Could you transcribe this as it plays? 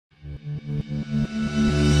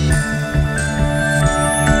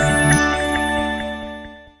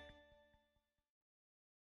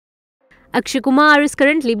Akshay Kumar is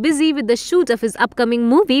currently busy with the shoot of his upcoming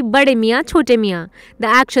movie Bade Miyan Chote Miyan. The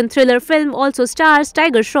action thriller film also stars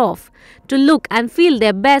Tiger Shroff. To look and feel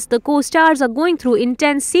their best, the co-stars are going through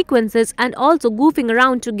intense sequences and also goofing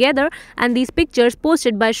around together, and these pictures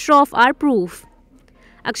posted by Shroff are proof.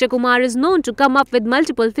 Akshay Kumar is known to come up with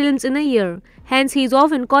multiple films in a year. Hence, he is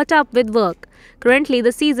often caught up with work. Currently,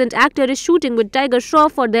 the seasoned actor is shooting with Tiger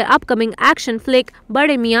Shroff for their upcoming action flick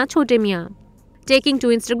Bade Miyan Chote Miyan. Taking to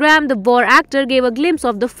Instagram, the war actor gave a glimpse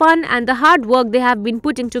of the fun and the hard work they have been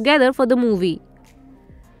putting together for the movie.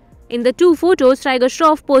 In the two photos Tiger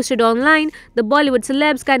Shroff posted online, the Bollywood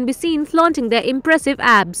celebs can be seen flaunting their impressive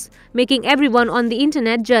abs, making everyone on the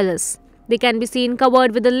internet jealous. They can be seen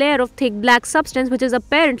covered with a layer of thick black substance which is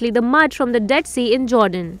apparently the mud from the Dead Sea in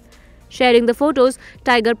Jordan. Sharing the photos,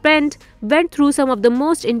 Tiger penned, "Went through some of the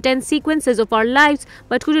most intense sequences of our lives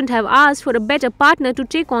but couldn't have asked for a better partner to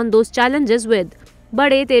take on those challenges with.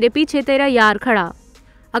 Bade tere piche tera yaar khada."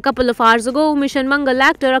 A couple of hours ago, Mission Mangal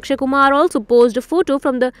actor Akshay Kumar also posted a photo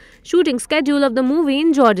from the shooting schedule of the movie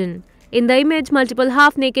in Jordan. In the image, multiple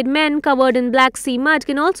half-naked men covered in Black Sea mud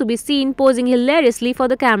can also be seen posing hilariously for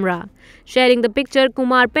the camera. Sharing the picture,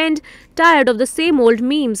 Kumar penned, "Tired of the same old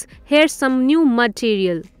memes, here's some new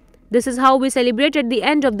material. This is how we celebrated the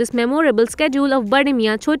end of this memorable schedule of Bade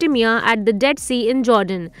Miyan Chote Miyan at the Dead Sea in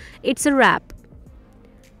Jordan. It's a wrap."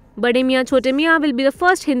 Bade Miyan Chote Miyan will be the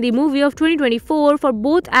first Hindi movie of 2024 for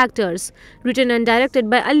both actors. Written and directed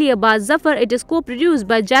by Ali Abbas Zafar, it is co-produced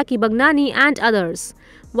by Jackie Bagnani and others.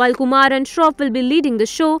 While Kumar and Shroff will be leading the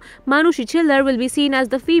show, Manushi Chhillar will be seen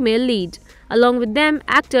as the female lead. Along with them,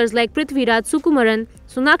 actors like Prithviraj Sukumaran,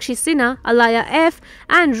 Sonakshi Sinha, Alaya F.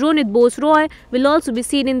 and Ronit Bose Roy will also be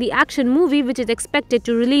seen in the action movie, which is expected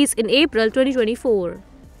to release in April 2024.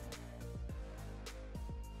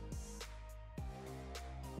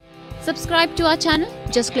 Subscribe to our channel.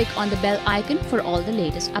 Just click on the bell icon for all the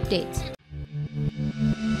latest updates.